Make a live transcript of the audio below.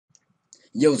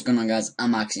Yo, what's going on, guys?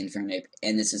 I'm Infernape,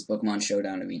 and this is Pokemon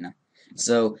Showdown Arena.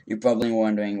 So, you're probably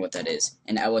wondering what that is,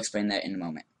 and I will explain that in a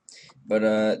moment. But,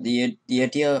 the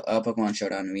idea of Pokemon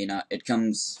Showdown Arena, it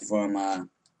comes from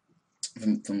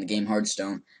the game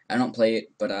Hearthstone. I don't play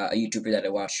it, but, a YouTuber that I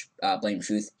watch, Blame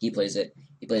Truth, he plays it.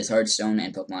 He plays Hearthstone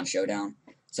and Pokemon Showdown.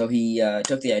 So, he,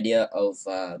 took the idea of,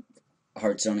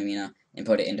 Hearthstone Arena and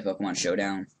put it into Pokemon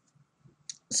Showdown.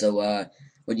 So,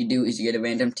 what you do is you get a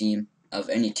random team of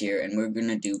any tier, and we're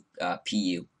gonna do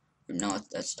PU. No,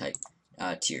 that's type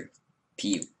tier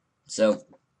PU. So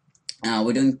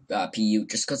we're doing PU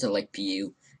just because I like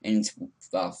PU and it's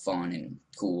fun and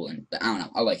cool, and I don't know,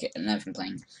 I like it, and I've been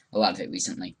playing a lot of it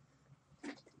recently.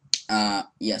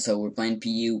 Yeah, so we're playing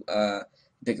PU.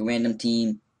 Pick a random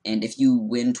team, and if you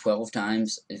win 12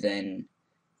 times, then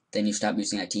you stop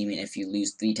using that team, and if you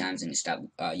lose 3 times, then you stop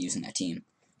using that team.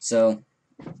 So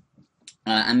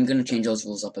I'm going to change those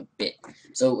rules up a bit.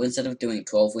 So instead of doing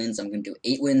 12 wins, I'm going to do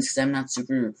 8 wins because I'm not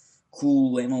super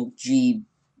cool MLG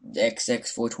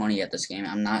XX420 at this game.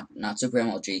 I'm not super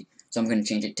MLG, so I'm going to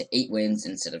change it to 8 wins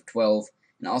instead of 12.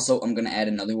 And also, I'm going to add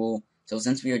another rule. So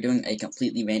since we are doing a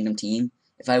completely random team,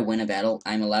 if I win a battle,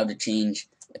 I'm allowed to change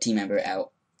a team member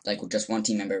out, like just one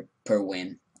team member per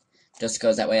win. Just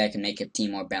because that way I can make a team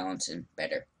more balanced and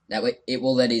better. That way,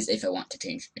 that is if I want to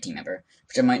change a team member,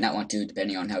 which I might not want to,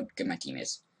 depending on how good my team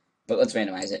is. But let's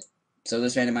randomize it. So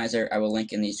this randomizer, I will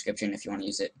link in the description if you want to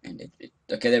use it. And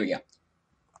okay, there we go.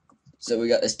 So we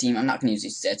got this team. I'm not going to use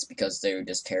these sets because they're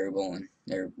just terrible and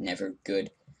they're never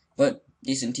good. But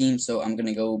decent team, so I'm going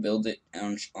to go build it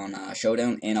on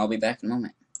Showdown, and I'll be back in a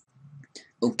moment.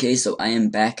 Okay, so I am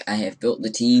back. I have built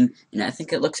the team, and I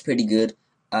think it looks pretty good.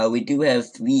 We do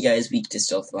have 3 guys weak to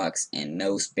Stealth Rocks and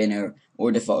no Spinner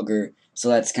or Defogger, so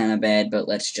that's kind of bad, but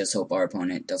let's just hope our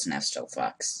opponent doesn't have Stealth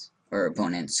Rocks, or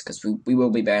opponents, because we will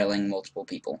be battling multiple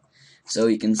people. So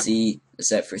you can see the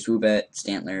set for Swoobat,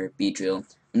 Stantler, Beedrill.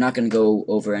 I'm not going to go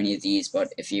over any of these,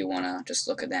 but if you want to just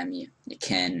look at them, you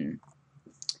can.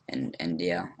 And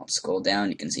yeah, I'll scroll down,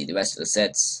 you can see the rest of the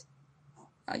sets.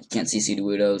 You can't see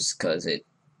Sudowoodo's because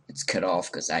it's cut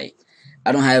off, because I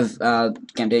don't have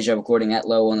Camtasia recording that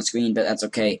low on the screen, but that's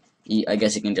okay. I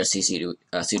guess you can just see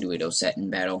Sudowoodo set in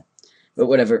battle. But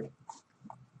whatever.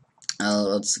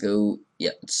 Let's go. Yeah,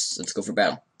 let's go for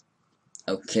battle.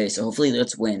 Okay, so hopefully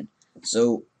let's win.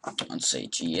 So let's say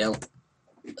GL.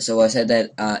 So I said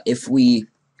that if we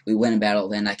win a battle,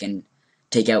 then I can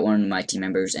take out one of my team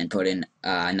members and put in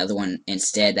another one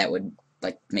instead. That would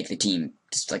like make the team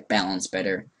just like balance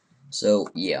better. So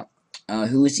yeah,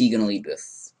 who is he gonna lead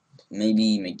with?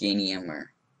 Maybe Meganium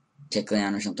or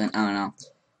Tickleon or something. I don't know.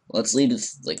 Let's lead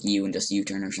with like you and just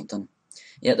U-turn or something.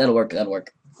 Yeah, that'll work. That'll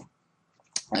work.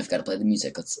 I've got to play the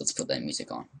music. Let's put that music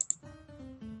on.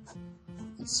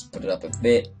 Let's put it up a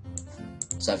bit.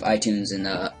 So I have iTunes in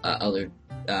the other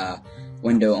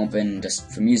window open just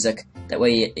for music. That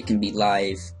way it can be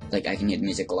live. Like I can hear the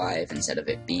music live instead of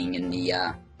it being in the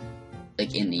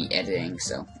like in the editing.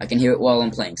 So I can hear it while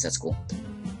I'm playing. So that's cool.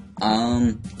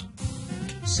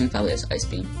 This thing probably has Ice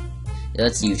Beam. Yeah,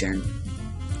 let's U-turn.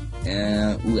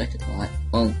 Ooh, that did a lot.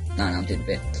 Well, no, did a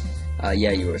bit.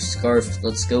 Yeah, you were Scarfed.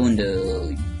 Let's go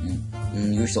into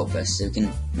your Soul Fest, so we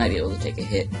might be able to take a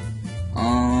hit.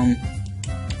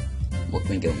 What can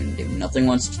we go and do? Nothing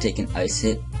wants to take an Ice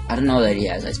hit. I don't know that he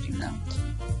has Ice Beam now.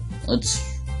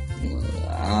 Let's,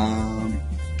 I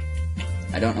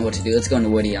don't know what to do. Let's go into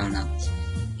Woody. I don't know.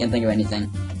 Can't think of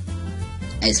anything.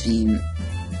 Ice Beam.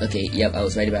 Okay, yep, I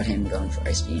was right about him going for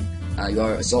Ice Beam. You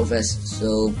are Assault Vest,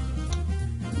 so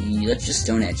let's just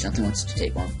Stone Edge. Nothing wants to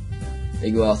take one.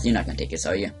 Big Wealth, you're not gonna take this,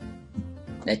 are you?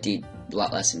 That did a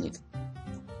lot less than you.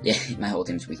 Yeah, my whole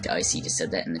team's weak to Ice. He just said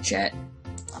that in the chat.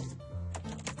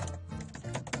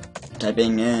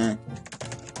 Typing, I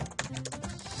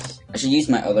should use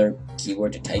my other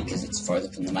keyboard to type because it's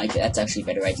farther from the mic. That's actually a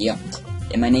better idea.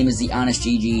 And my name is The Honest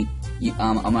GG.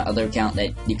 On my other account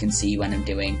that you can see when I'm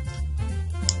doing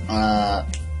I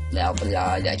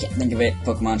can't think of it.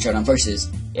 Pokemon Showdown versus.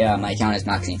 Yeah, my account is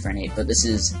Infernape, but this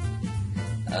is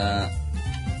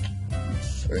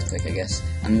Earthquake, I guess.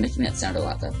 I'm making that sound a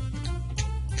lot though.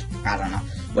 I don't know.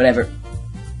 Whatever.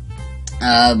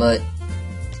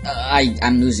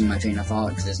 I'm losing my train of thought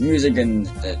because there's music and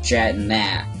the chat and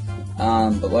that.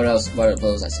 But what else? What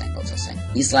was I saying?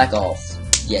 He's Slack Off.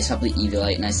 Yeah, it's probably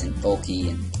Evilite, nice and bulky,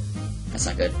 and that's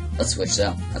not good. Let's switch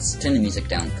though. Let's turn the music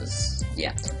down because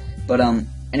yeah. But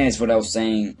anyways, what I was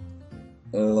saying.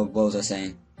 What was I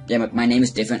saying? Yeah, my name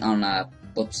is different on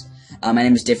whoops. My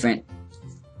name is different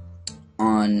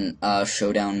on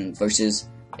Showdown versus.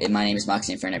 My name is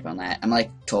Infernape on that. I'm like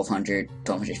 1200,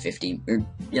 1250, or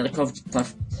yeah, like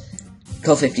 12.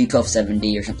 1250,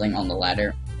 1270 or something on the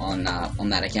ladder on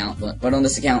that account. But on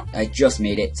this account, I just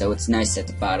made it, so it's nice at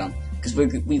the bottom. Because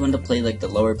we want to play like the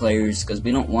lower players, because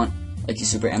we don't want like the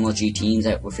super MLG teams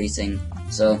that we're facing.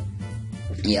 So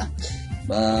yeah,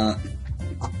 let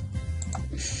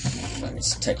me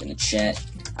just type in the chat.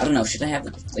 I don't know, should I have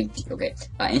like okay?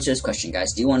 Answer this question,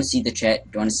 guys. Do you want to see the chat? Do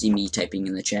you want to see me typing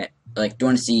in the chat? Like, do you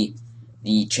want to see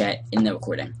the chat in the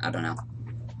recording? I don't know.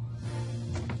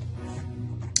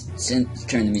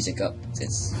 Turn the music up.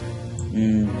 It's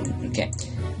okay.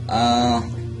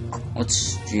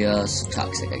 Let's just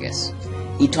toxic, I guess.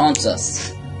 He taunts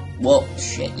us. Well,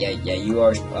 shit. Yeah. You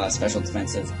are special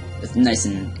defensive. It's nice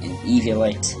and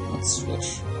evilite. Let's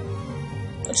switch.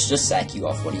 Let's just sack you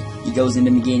off, buddy. He goes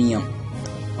into Meganium.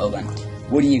 Hold on.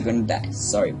 What are you gonna die?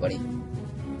 Sorry, buddy.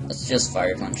 Let's just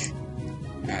fire punch.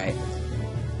 Alright.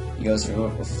 He goes for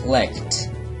reflect.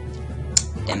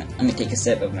 Damn it. Let me take a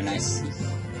sip of my nice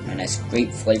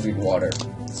grape flavored water.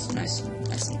 It's nice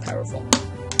and powerful.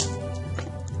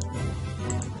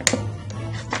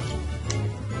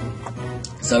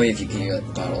 Sorry if you can hear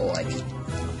the bottle, like,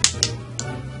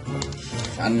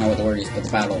 I don't know what the word is, but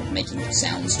the bottle making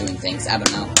sounds, doing things, I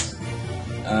don't know.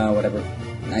 Whatever.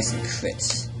 Nice and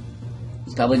crit.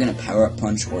 He's probably gonna power up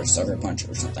punch or sucker punch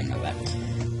or something like that.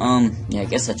 Yeah, I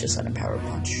guess I just let him power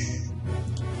punch.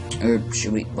 Or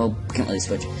should we? Well, we can't really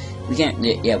switch. We can't,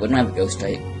 yeah, we don't have a ghost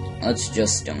type. Let's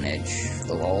just Stone Edge for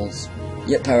the walls.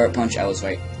 Yep, power up punch, I was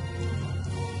right.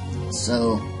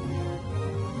 So,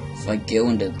 if I go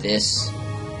into this,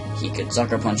 he could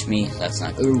sucker punch me. That's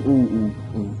not good. Ooh.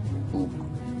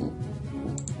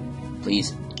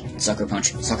 Please. Sucker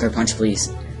punch,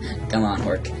 please. Come on,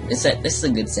 work. This is a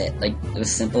good set. Like, it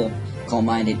was simple,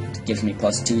 calm-minded, gives me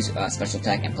 +2 special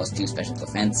attack and +2 special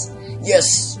defense.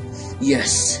 Yes!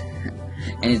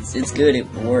 And it's good, it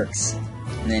works.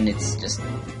 And then it's just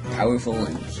powerful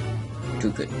and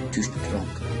too good, too strong.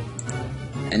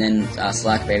 And then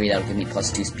Slackberry, that'll give me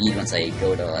 +2 speed once I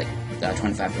go to like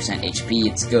 25% HP.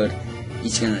 It's good.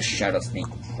 He's gonna Shadow Sneak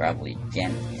probably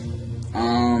again.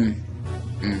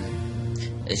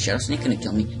 Is Shadow Sneak gonna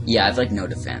kill me? Yeah, I've like no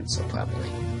defense, so probably.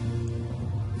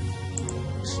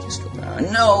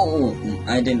 No!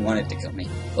 I didn't want it to kill me.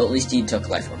 Well, at least he took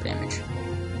life orb damage.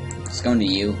 Let's go into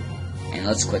you, and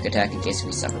let's quick attack in case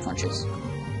we sucker punches.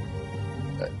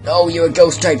 Oh, you're a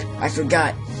ghost type! I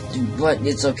forgot! But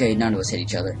it's okay, none of us hit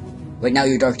each other. Wait, now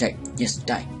you're dark type. Yes,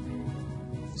 die.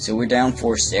 So we're down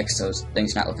 4-6, so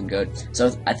things not looking good.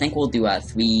 So I think we'll do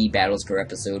 3 battles per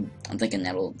episode. I'm thinking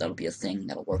that'll be a thing.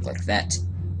 That'll work like that.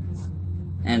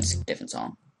 And it's a different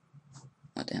song.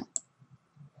 What the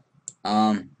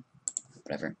hell?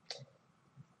 Whatever.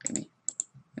 Let me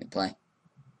play.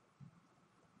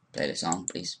 Play the song,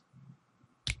 please.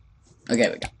 Okay,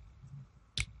 we go.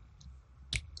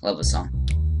 Love the song.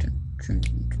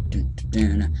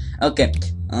 Okay.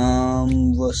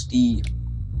 Rusty.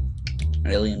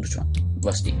 Alien, which one?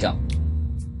 Rusty, go.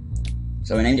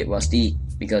 So I named it Rusty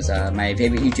because my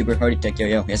favorite YouTuber, Hardy Tech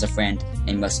Yo-Yo, has a friend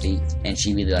named Rusty, and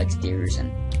she really likes deers,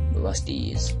 and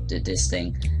Rusty is this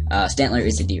thing. Stantler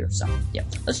is a deer, so yeah.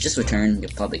 Let's just return.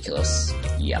 You'll probably kill us.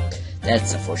 Yeah,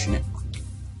 that's unfortunate.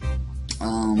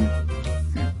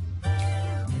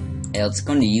 Yeah, let's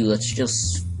go into you. Let's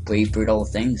just Brave Bird all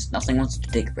the things. Nothing wants to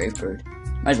take a Brave Bird.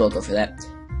 Might as well go for that.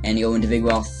 And you go into Big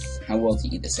Wealth. How well to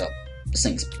eat this up? This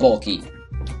thing's bulky.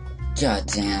 God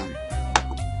damn.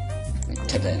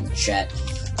 Type that in the chat.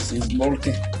 This is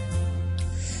bulky.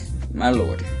 My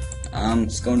lord.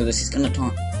 Let's go into this. He's gonna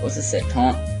taunt. What's this say?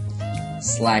 Taunt,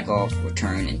 slack off,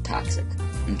 return, and toxic.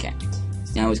 Okay.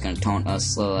 Now he's gonna taunt us.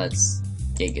 So let's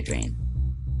Giga Drain.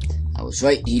 I was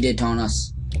right. He did taunt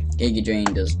us. Giga Drain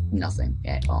does nothing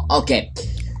at all. Okay.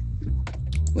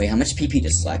 Wait, how much PP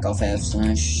does slack off have? Slack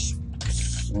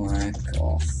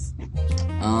off.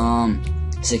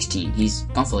 16. He's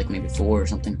gone for like maybe 4 or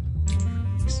something.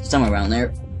 Somewhere around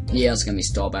there. Yeah, it's gonna be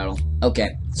stall battle.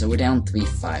 Okay, so we're down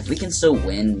 3-5. We can still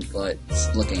win, but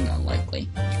it's looking unlikely.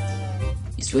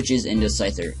 He switches into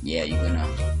Scyther. Yeah, you're gonna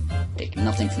take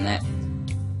nothing from that.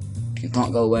 You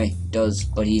can't go away. Does,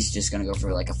 but he's just gonna go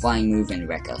for like a flying move and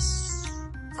wreck us.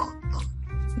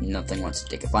 Nothing wants to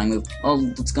take a flying move. Oh,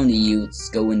 let's go into you. Let's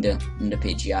go into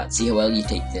Pidgeot. See how well you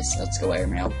take this. Let's go Iron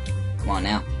Mail. Come on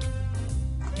now.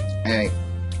 Alright.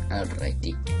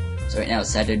 Alrighty. So right now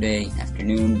it's Saturday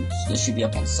afternoon. So this should be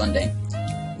up on Sunday.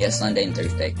 Yeah, Sunday and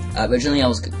Thursday. Originally I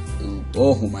was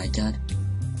oh my god.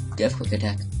 Do you have quick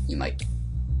attack? You might.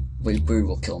 Wait, Bird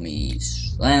will kill me.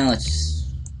 Well, let's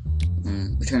just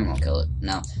Return won't kill it.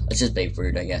 No. Let's just bait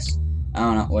Bird, I guess. I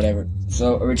don't know, whatever.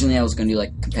 So originally I was gonna do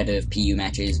like competitive PU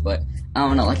matches, but I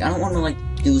don't know, like I don't wanna like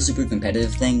do a super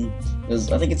competitive thing,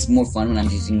 because I think it's more fun when I'm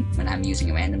using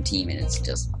a random team and it's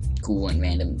just cool and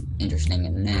random, interesting,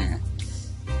 and nah.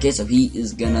 Okay, so he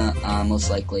is gonna most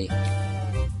likely.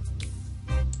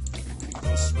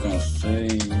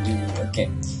 Okay,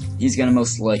 he's gonna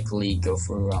most likely go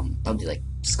for probably like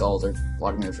Scald or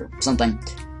Water Move or something.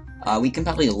 We can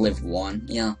probably live one,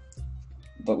 yeah,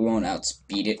 but we won't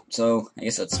outspeed it. So I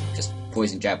guess that's just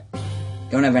Poison Jab.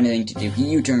 Don't have anything to do. He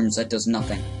U-turns. That does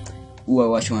nothing. Ooh, I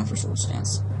watched him for Sword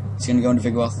Stance. He's gonna go into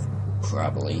Vigoroth,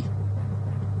 probably.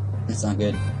 That's not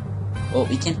good. Well,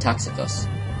 we can't Toxic us.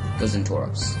 Goes in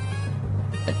Tauros.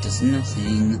 That does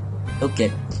nothing.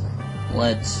 Okay,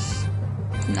 let's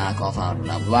knock off out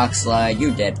another Rock Slide.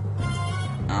 You're dead.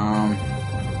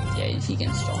 Yeah, he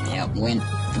can stall me out and win.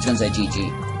 It's gonna say GG.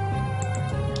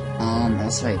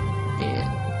 That's right.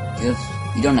 Yeah.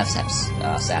 You don't have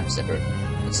Sap Zipper.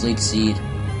 It's Lead Seed.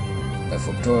 Life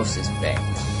Orb Tauros is Bay.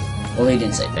 Well, he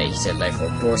didn't say Bay. He said Life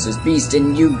Orb Tauros is Beast,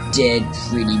 and you dead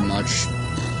pretty much.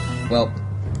 Well,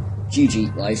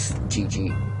 GG, life,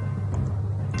 GG.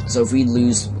 So if we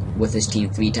lose with this team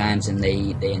 3 times and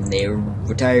they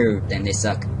retire, then they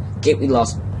suck. Okay, we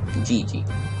lost. GG.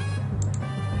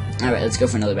 Alright, let's go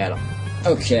for another battle.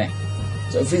 Okay.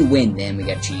 So if we win, then we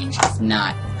gotta change. If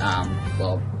not,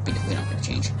 well, we don't gotta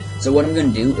change. So what I'm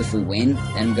gonna do, if we win,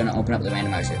 then I'm gonna open up the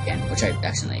randomizer again, which I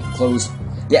accidentally closed.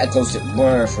 Yeah, I closed it.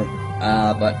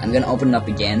 But I'm gonna open it up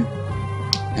again,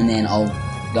 and then I'll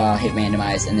hit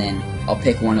randomize, and then I'll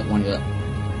pick one of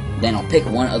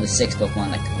the 6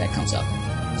 Pokemon that comes up.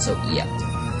 So yeah.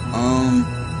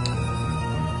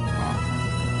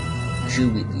 Who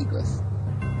should we lead with?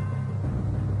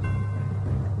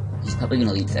 He's probably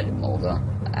gonna lead that Emolga.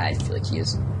 I feel like he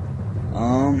is.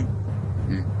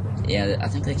 Yeah, I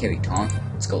think they carry Taunt.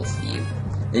 Let's go with you.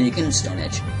 Then you can Stone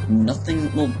Edge. Nothing.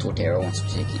 Well, Torterra wants to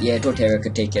take it. Yeah, Torterra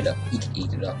could take it up. He can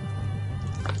eat it up.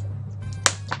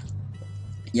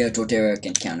 Yeah, Torterra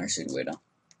can counter Sudowoodo.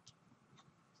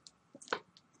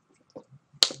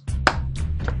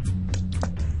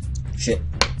 Shit.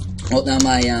 Well, now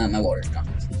my water's gone.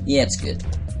 Yeah, it's good.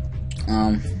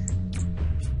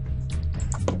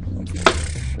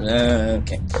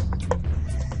 Okay.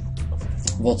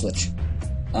 Volt Switch.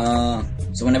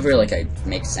 So whenever like I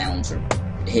make sounds or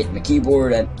hit my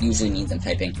keyboard, that usually means I'm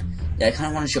typing. Yeah, I kind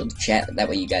of want to show the chat, that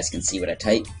way you guys can see what I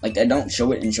type. Like, I don't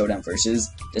show it in Showdown Versus,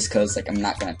 just because, like, I'm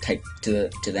not gonna type to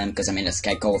them, because I'm in a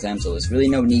Skype call with them, so there's really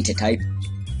no need to type.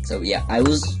 So, yeah, I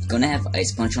was gonna have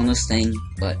Ice Punch on this thing,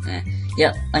 but,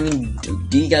 yeah, I mean,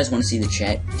 do you guys want to see the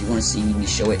chat? Do you want to see me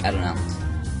show it? I don't know.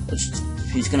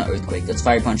 He's gonna Earthquake. Let's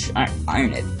Fire Punch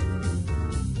Iron Head.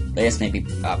 I guess maybe,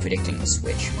 predicting the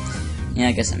switch. Yeah,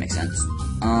 I guess that makes sense.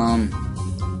 Can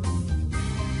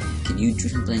you do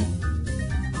something?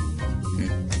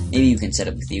 Maybe you can set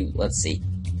up with you. Let's see.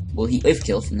 Will he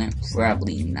kill from there?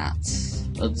 Probably not.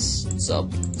 Let's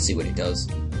sub. See what he does.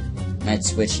 Might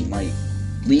switch. He might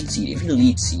Lead Seed. If he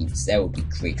Lead Seeds, that would be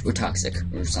great. Or Toxic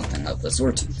or something of the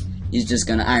sort. He's just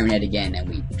gonna Iron Head again, and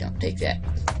we don't take that.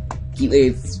 Heat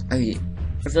Wave. I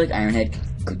feel like Iron Head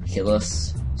could kill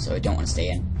us, so I don't want to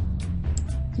stay in.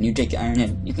 Can you take Iron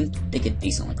Head? You can take it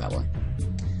decently, probably.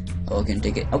 Oh, I can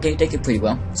take it. Okay, take it pretty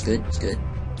well. It's good. It's good.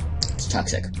 It's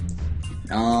Toxic.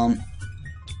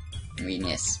 We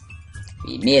miss.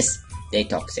 We miss. They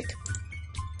Toxic.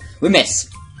 We miss.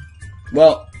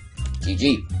 Well,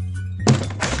 GG.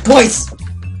 Twice!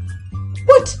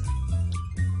 What?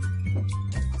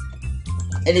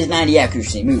 It is 90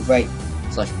 accuracy move, right?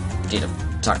 Slash data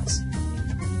Toxic.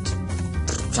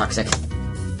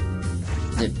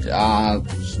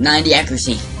 90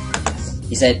 accuracy.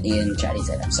 He said in chat, he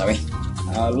said, I'm sorry.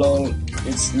 Lol,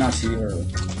 it's not your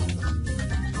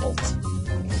fault.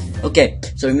 Okay,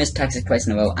 so we missed Toxic twice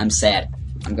in a row. I'm sad.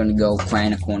 I'm gonna go cry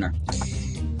in a corner.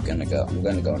 I'm gonna go in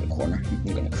the corner.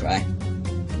 I'm gonna cry.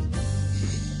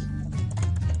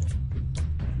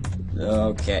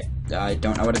 Okay, I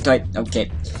don't know what to type.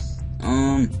 Okay.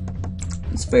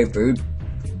 It's Brave Bird.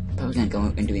 Probably gonna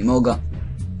go into Emolga.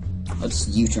 Let's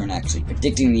U-turn actually,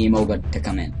 predicting the Emolga to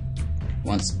come in.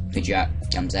 Once Pidgeot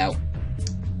comes out.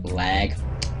 Lag.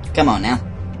 Come on now.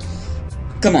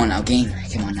 Come on now, game.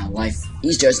 Come on now, life.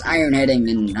 He's just Iron Heading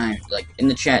and like in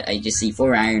the chat I just see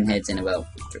 4 Iron Heads in a row.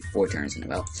 4 turns in a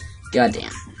row.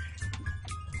 Goddamn.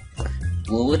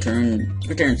 Well,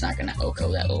 return's not gonna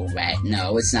Oko that little rat.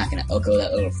 No, it's not gonna Oko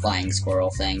that little flying squirrel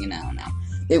thing. No.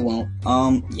 It won't.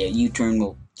 Yeah, U-turn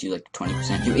will do like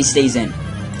 20%. It stays in.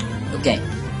 Okay.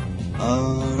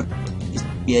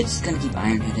 Yeah, just gonna keep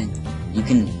Iron Heading. You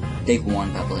can take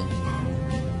 1 probably.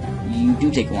 You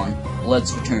do take 1.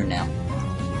 Let's return now.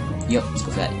 Yep, let's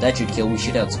go for that. That should kill. We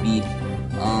should outspeed.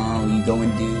 now you go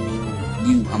and do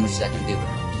you. How much is that gonna do?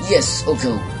 Yes.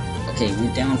 Okay. Okay,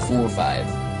 we're down 4 or 5.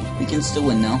 We can still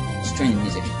win though. Just turn the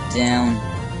music down.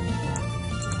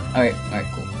 All right.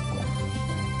 Cool.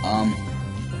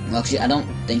 Well, actually, I don't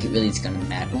think it really is gonna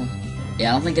matter. Yeah,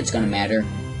 I don't think it's gonna matter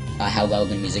how loud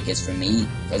the music is for me,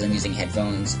 because I'm using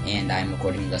headphones and I'm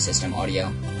recording the system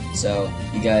audio. So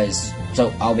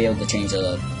I'll be able to change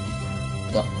the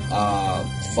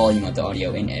volume of the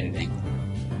audio in editing.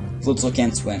 Floatzel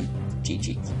can't swim.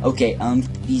 GG. Okay,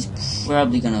 he's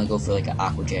probably gonna go for like an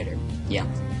aqua jet or yeah.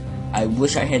 I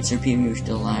wish I had Superior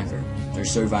still alive or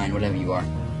Servine, whatever you are.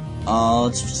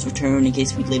 Let's just return in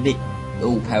case we live it.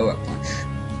 Oh, power up punch.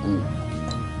 Ooh.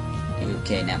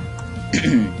 Okay, now.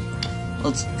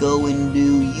 Let's go and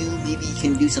do you. Maybe you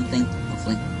can do something,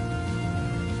 hopefully.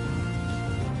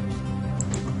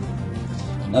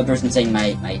 Another person saying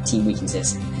my team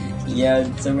weaknesses. Yeah,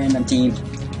 it's a random team.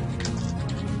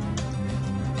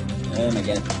 Oh my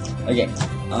god. Okay.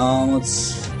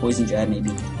 Let's Poison Jab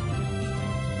maybe.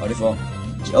 Waterfall.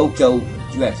 Joko.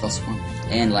 You have +1.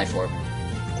 And Life Orb.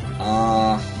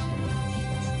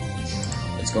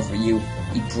 Let's go for you.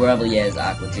 He probably has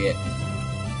Aqua Jet.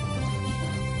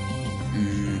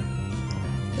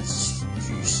 Let's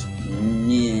choose.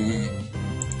 Yeah.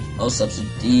 Oh,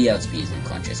 subsidy outspeeds and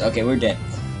crunches. Okay, we're dead.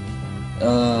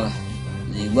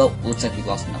 Well, looks like we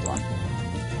lost another one.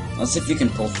 Let's see if you can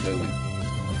pull through and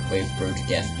wave Bird to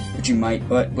death, which you might,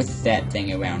 but with that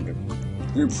thing around,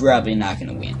 you're probably not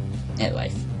gonna win at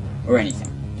life or anything.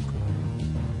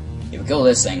 You can kill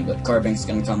this thing, but Carbank's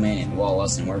gonna come in and wall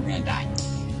us, and we're gonna die.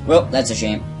 Well, that's a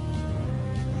shame.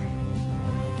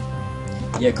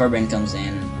 Yeah, Carbank comes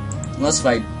in. Let's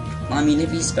fight. I mean,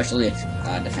 if he's especially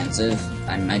defensive,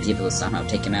 I might be able to somehow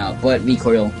take him out, but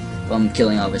recoil from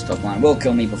killing all of his Pokemon will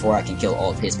kill me before I can kill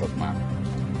all of his Pokemon.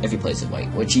 If he plays it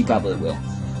white, which he probably will.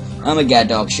 Oh my god,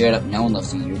 dog, shut up. No one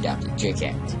loves you. You're adopted.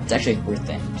 JK. It's actually a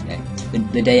birthday today.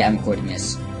 The day I'm recording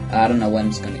this. I don't know when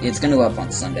it's gonna go up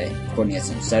on Sunday. Recording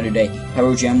this on Saturday.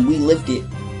 Power Gem, we lived it.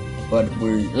 But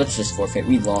let's just forfeit.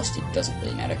 We lost it. Doesn't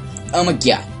really matter. Oh my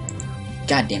god.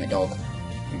 God damn it, dog.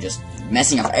 You're just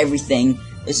messing up everything.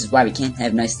 This is why we can't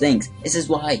have nice things. This is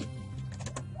why.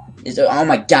 Oh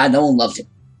my god, no one loves it.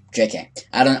 JK.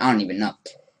 I don't even know.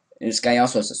 This guy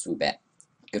also has a swoop bat.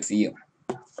 Good for you.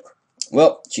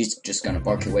 Well, she's just gonna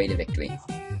bark her way to victory.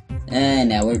 And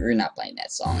now we're not playing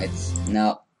that song. It's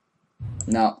no.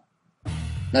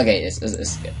 Okay, it's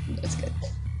good. It's good.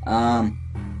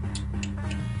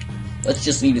 Let's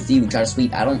just leave with you and try to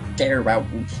sweep. I don't care about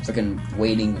freaking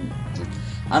waiting.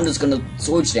 I'm just gonna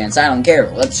Switch Dance. I don't care.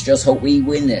 Let's just hope we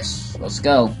win this. Let's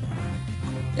go.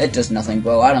 It does nothing,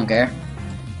 bro. I don't care.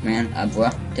 Man, bro,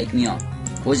 take me on.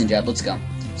 Poison Jab, let's go.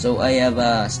 So I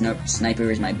have Sniper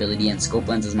is my ability and Scope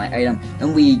Lens is my item,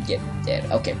 and we get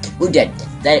dead. Okay, we're dead.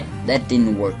 That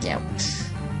didn't work out.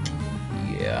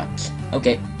 Yeah.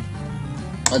 Okay.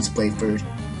 Let's Brave Bird.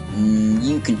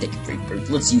 You can take a Brave Bird.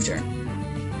 Let's U-turn.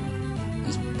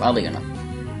 He's probably gonna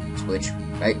switch,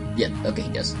 right? Yeah. Okay,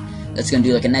 he does. That's gonna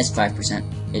do like a nice 5%.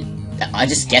 I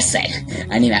just guessed that.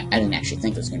 I didn't actually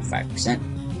think it was gonna be 5%.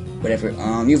 Whatever.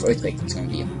 You have Earthquake. It's gonna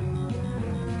be you.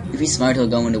 If he's smart, he'll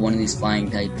go into one of these flying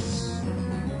types.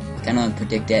 I kind of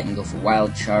predict that and go for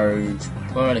Wild Charge,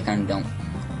 but I kind of don't.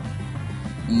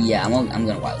 Yeah, I'm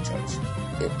gonna Wild Charge.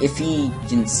 If he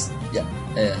can,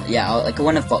 yeah, I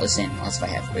want to Faultless in, unless if I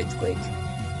have Earthquake.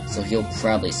 So he'll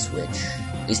probably switch.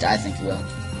 At least I think he will.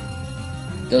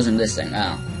 Goes into this thing.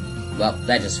 Oh, well,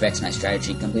 that just wrecks my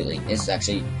strategy completely. That was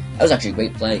actually a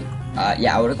great play.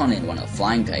 Yeah, I would have gone in one of the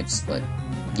flying types, but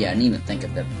yeah, I didn't even think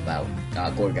about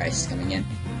Gourgeist coming in.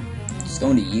 Just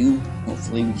going to you.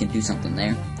 Hopefully we can do something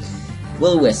there.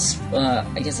 Will-O-Wisp.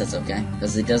 I guess that's okay,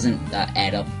 because it doesn't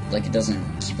add up. Like, it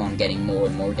doesn't keep on getting more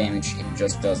and more damage. It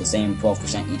just does the same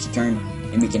 12% each turn,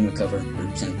 and we can recover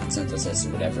or synthesis or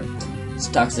whatever. It's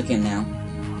Toxic in now.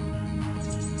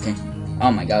 Okay.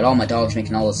 Oh my god, all my dogs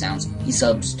making all the sounds. He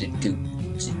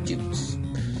substitutes.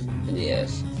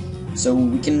 Yes. So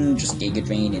we can just Giga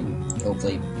Drain and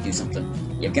hopefully do something.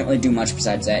 Yeah, we can't really do much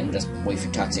besides that and just wait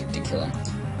for Toxic to kill him.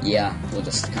 Yeah, we'll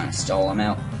just kind of stall him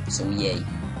out. So yay.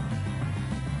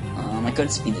 I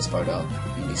could speed this part up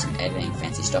and do some editing,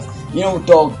 fancy stuff. You know,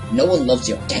 dog, no one loves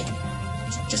you. Okay.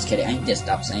 Just kidding. I need to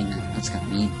stop saying that. That's kind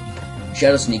of mean.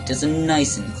 Shadow Sneak does a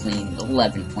nice and clean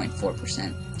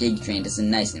 11.4%. Giga Drain does a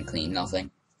nice and clean nothing.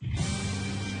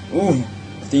 Ooh,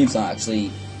 the theme song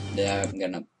actually. Yeah, I'm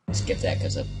gonna skip that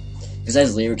because it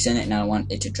has lyrics in it, and I don't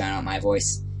want it to drown out my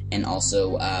voice, and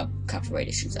also copyright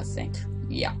issues. I think.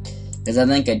 Yeah. Because I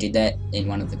think I did that in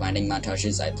one of the grinding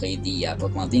montages. I played the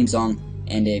Pokemon theme song,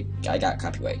 and I got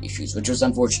copyright issues, which was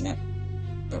unfortunate.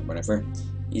 but whatever.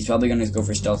 He's probably gonna go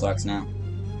for Stealth Rocks now.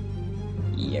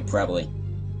 Yeah, probably.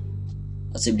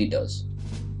 Let's see what he does.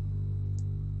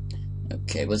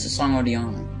 Okay, was the song already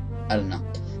on? I don't know.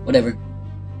 Whatever.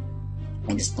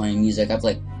 I'm just playing music. I have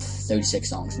like 36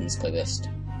 songs in this playlist,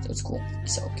 so it's cool.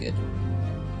 It's all good.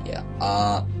 Yeah.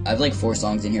 I have like 4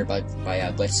 songs in here by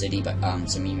Blitz City, but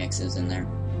some remixes in there.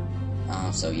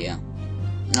 So yeah.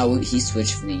 Oh, he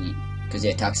switched because he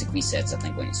had toxic resets, I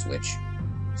think, when he switched.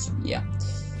 So, yeah.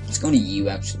 Let's go to you,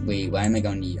 actually. Wait, why am I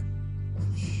going to you?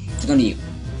 Let's go to you.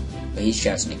 But he's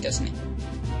Shadow Sneak, doesn't he?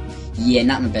 Yeah,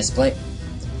 not my best play.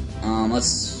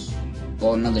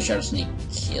 Well, another Shadow Sneak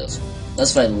kills.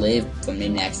 Unless if I live from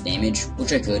mid-max damage,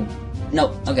 which I could.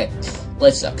 Nope, okay.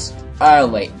 Life sucks. Oh,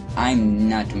 wait. I'm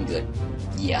not doing good.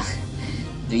 Yeah.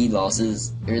 3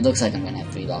 losses. Or it looks like I'm gonna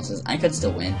have 3 losses. I could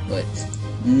still win, but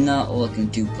not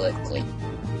looking too likely.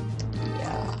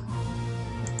 Yeah.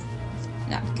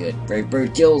 Not good. Brave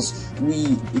Bird kills.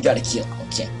 We got a kill.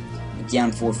 Okay. We're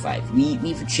down 4-5. We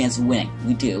have a chance of winning.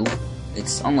 We do.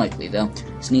 It's unlikely, though.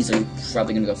 Sneasel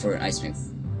probably gonna go for an Ice Wing.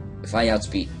 If I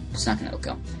outspeed, it's not gonna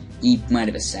go. He might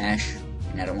have a Sash,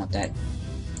 and I don't want that.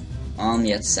 Yeah,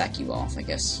 let's sack you off, I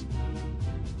guess.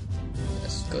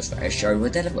 This goes for Ice Shard.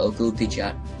 Would that have Oko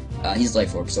Pidgeot? He's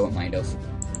Life Orb, so it might have.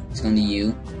 It's going to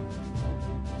you.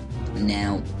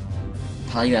 Now,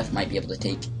 Poliwrath might be able to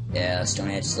take Stone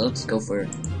Edge, so let's go for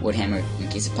Wood Hammer in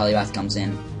case a Poliwrath comes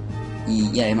in.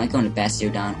 Yeah, he might go into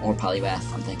Bastiodon or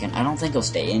Poliwrath, I'm thinking. I don't think he'll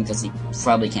stay in, because he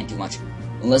probably can't do much.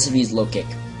 Unless if he's Low Kick.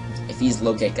 If he's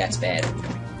Low Kick, that's bad.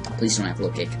 Please don't have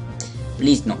Low Kick.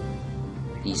 Please no.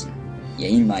 Please no. Yeah,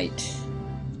 he might.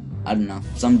 I don't know.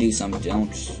 Some do, some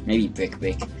don't. Maybe Brick.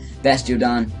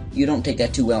 Bastiodon, you don't take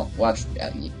that too well. Watch.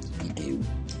 You do.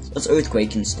 Let's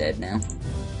Earthquake instead now.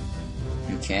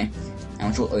 Okay. How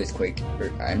much will Earthquake?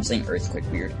 I'm saying Earthquake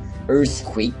weird.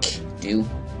 Earthquake do.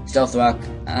 Stealth Rock.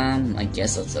 I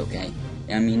guess that's okay.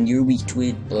 I mean, you're weak to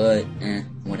it, but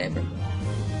whatever.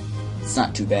 It's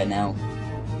not too bad now.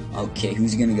 Okay,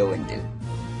 who's gonna go and do?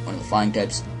 One of the flying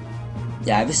types.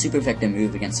 Yeah, I have a super effective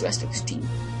move against the rest of his team.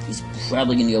 He's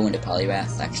probably gonna go into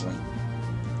Poliwrath, actually.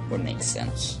 Would make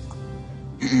sense.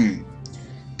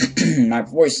 My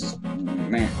voice is...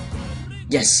 man.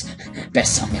 Yes!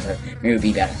 Best song ever. It would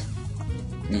be better.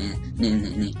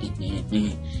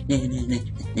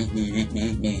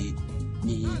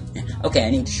 Okay, I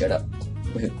need to shut up.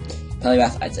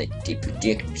 Poliwrath, I'd say, to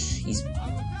predict. He's...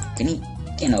 Can he?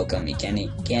 Can't Oko me, can he?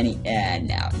 Can he?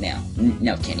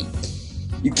 No, Kenny.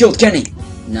 You killed Kenny!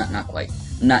 Not quite.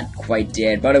 Not quite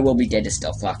dead, but I will be dead to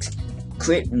Stealth Fox.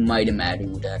 Crit might have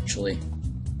mattered, actually.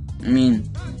 I mean,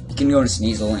 he can go to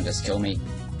Sneasel and just kill me.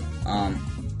 I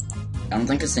don't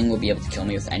think this thing will be able to kill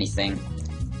me with anything.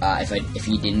 If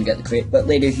he didn't get the crit, but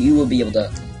later he will be able to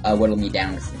whittle me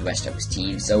down with the rest of his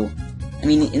team. So, I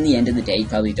mean, in the end of the day, it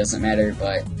probably doesn't matter,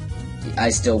 but I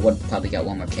still would probably got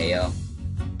 1 more KO.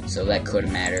 So that could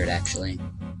have mattered, actually.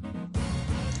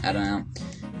 I don't know.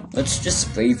 Let's just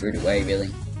spray for it away, really.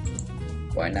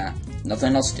 Why not?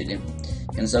 Nothing else to do.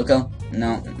 Can Soko?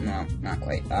 No, not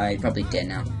quite. I probably dead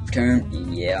now.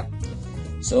 Return? Yeah.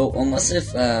 So, unless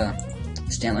if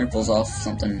Stantler pulls off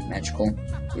something magical,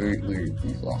 we're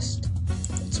lost.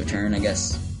 Let's return, I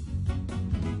guess.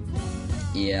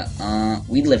 Yeah,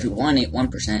 we live at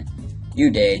 1%. You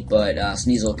dead, but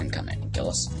Sneasel can come in and kill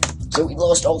us. So we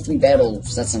lost all 3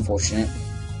 battles. That's unfortunate.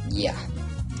 Yeah.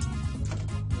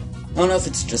 I don't know if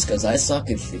it's just because I suck,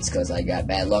 if it's because I got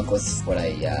bad luck with what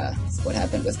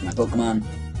happened with my Pokemon,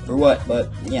 or what,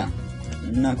 but yeah,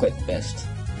 not quite the best.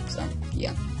 So,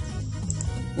 yeah.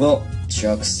 Well,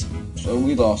 shucks. So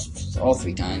we lost all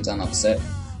 3 times. I'm upset.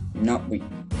 No,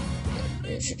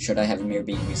 should I have a Mirror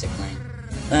Beam music playing?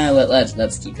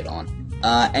 Let's keep it on.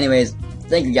 Anyways,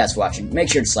 thank you guys for watching. Make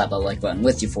sure to slap that like button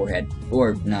with your forehead.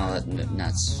 Or, no,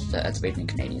 that's a Basement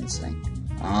Canadians thing.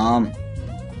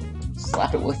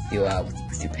 Slap it with your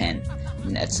pen.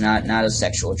 That's not a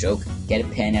sexual joke. Get a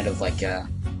pen out of, like,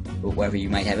 wherever you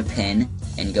might have a pen,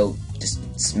 and go just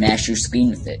smash your screen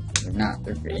with it. Or not.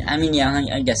 I mean, yeah,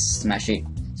 I guess smash your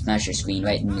screen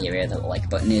right in the area that the like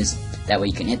button is. That way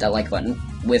you can hit that like button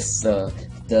with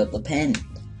the pen.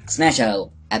 Smash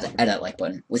out at that like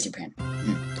button with your pen.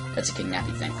 That's a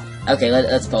kidnapping thing. Okay,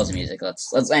 let's pause the music.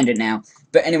 Let's end it now.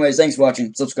 But anyways, thanks for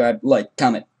watching. Subscribe, like,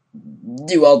 comment,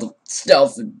 do all the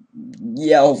stuff.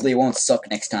 Yeah, hopefully it won't suck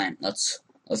next time. Let's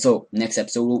hope next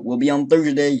episode will be on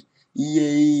Thursday.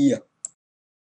 Yay!